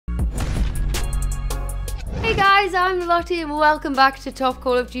guys, I'm Lottie and welcome back to Top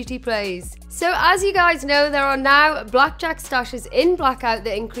Call of Duty Plays. So as you guys know, there are now Blackjack Stashes in Blackout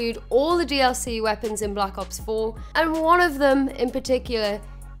that include all the DLC weapons in Black Ops 4, and one of them in particular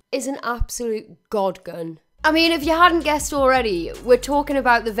is an absolute god gun. I mean, if you hadn't guessed already, we're talking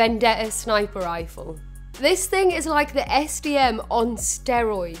about the Vendetta sniper rifle. This thing is like the SDM on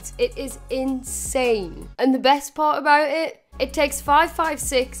steroids. It is insane. And the best part about it, it takes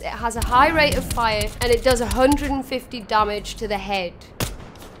 5.56, it has a high rate of fire, and it does 150 damage to the head.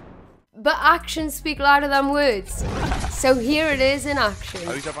 But actions speak louder than words. So here it is in action.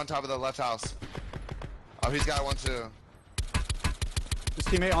 Oh, he's up on top of the left house. Oh, he's got one too. His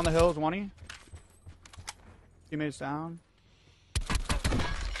teammate on the hill is one. Teammate's down.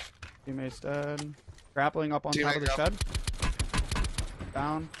 Teammate's dead. Grappling up on top of the shed.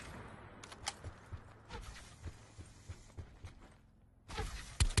 Down.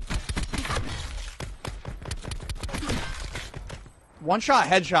 One shot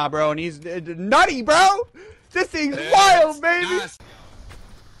headshot, bro, and he's nutty, bro. This thing's wild, baby. Nice.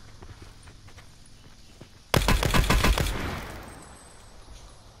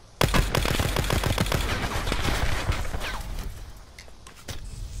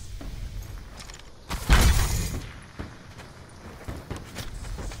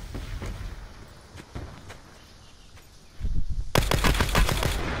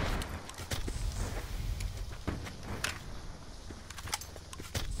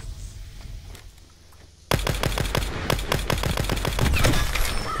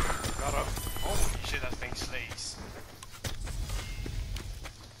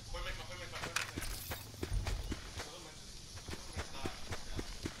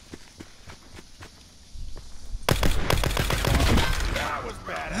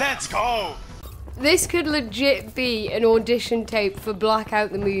 Let's go! This could legit be an audition tape for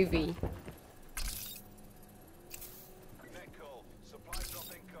Blackout the movie.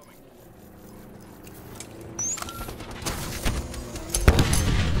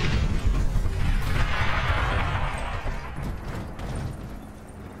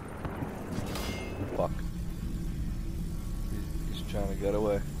 Fuck. He's trying to get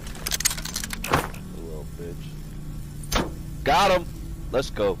away. Little bitch. Got him! Let's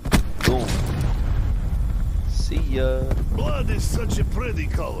go. Boom. See ya. Blood is such a pretty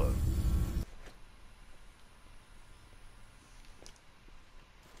color.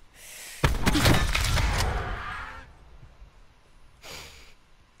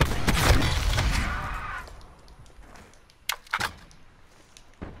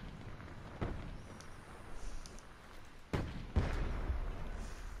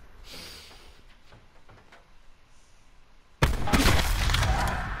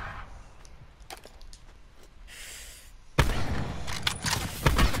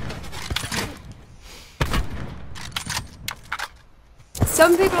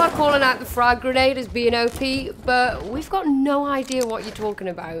 Some people are calling out the frag grenade as being OP, but we've got no idea what you're talking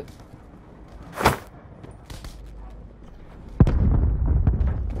about.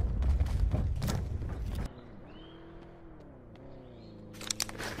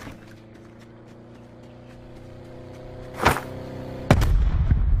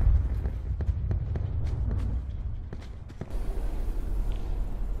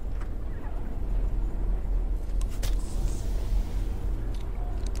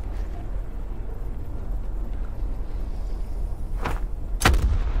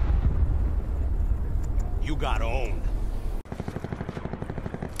 You got owned.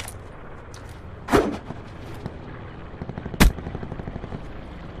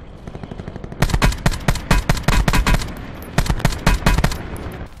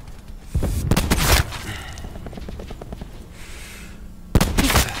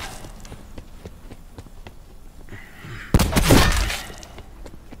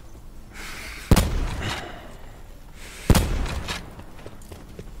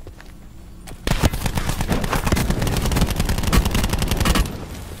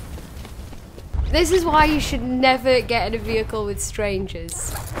 This is why you should never get in a vehicle with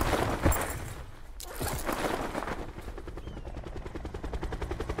strangers.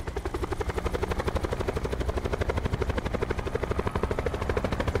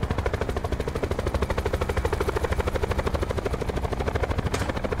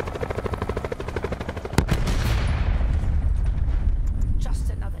 Just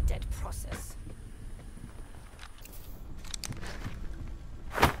another dead process.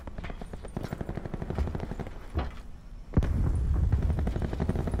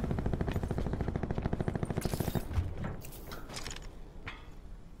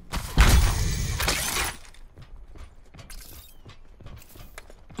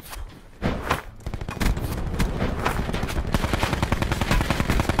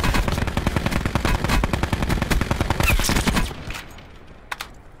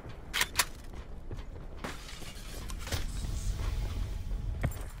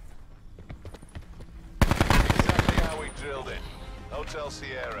 Hotel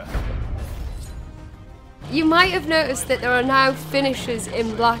Sierra. You might have noticed that there are now finishers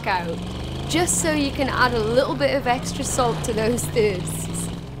in Blackout, just so you can add a little bit of extra salt to those thirsts.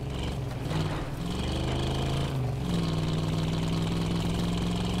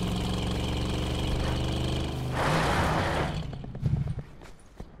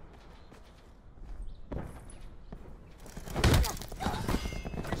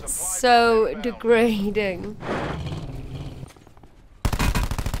 So degrading.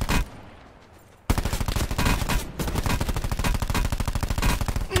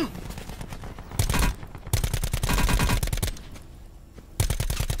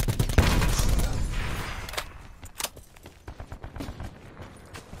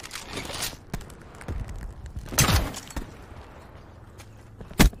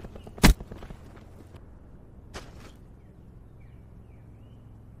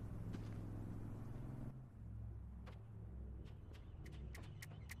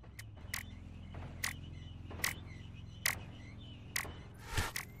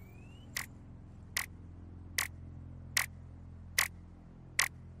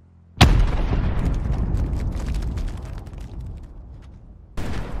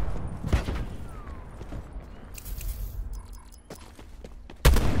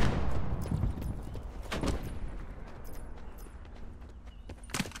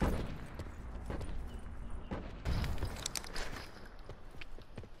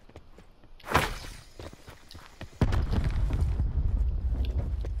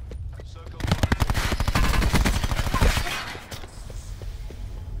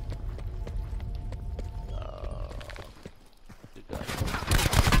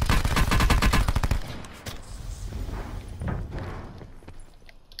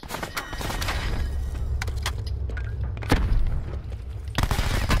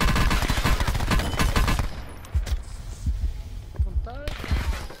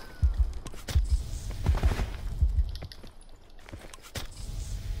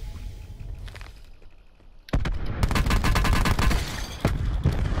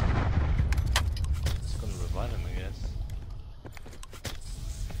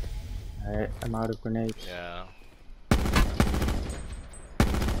 I'm out of grenades. Yeah. They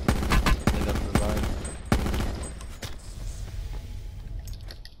got revived.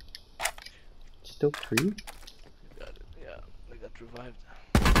 Still 3? Got it. Yeah, they got revived.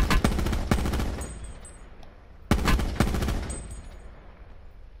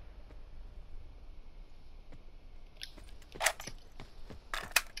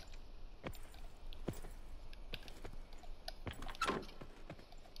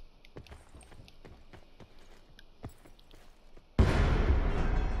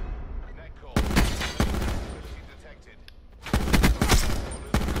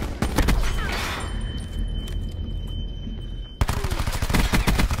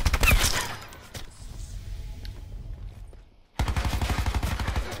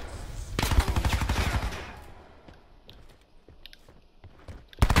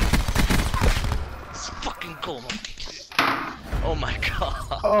 Oh my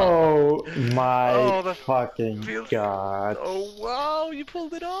god. Oh my fucking god. Oh wow, you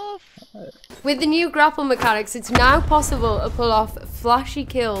pulled it off. With the new grapple mechanics, it's now possible to pull off flashy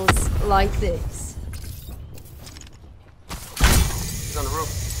kills like this. He's on the roof.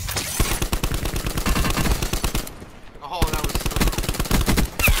 A hole that was.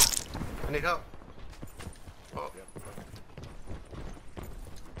 I need help. Oh.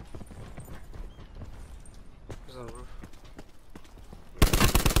 He's on the roof.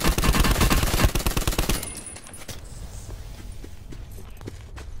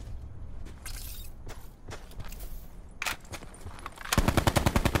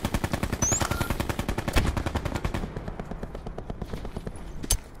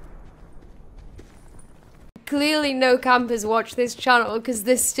 Clearly no campers watch this channel because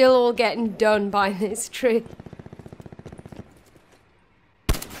they're still all getting done by this tree.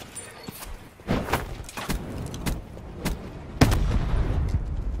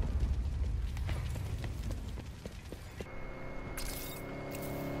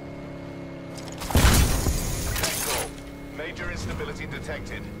 Major instability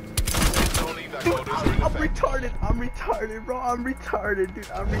detected. I'm retarded, bro. I'm retarded, dude.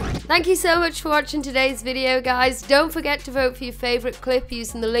 Thank you so much for watching today's video, guys. Don't forget to vote for your favourite clip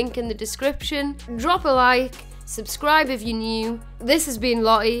using the link in the description. Drop a like, subscribe if you're new. This has been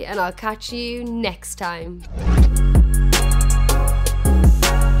Lottie, and I'll catch you next time.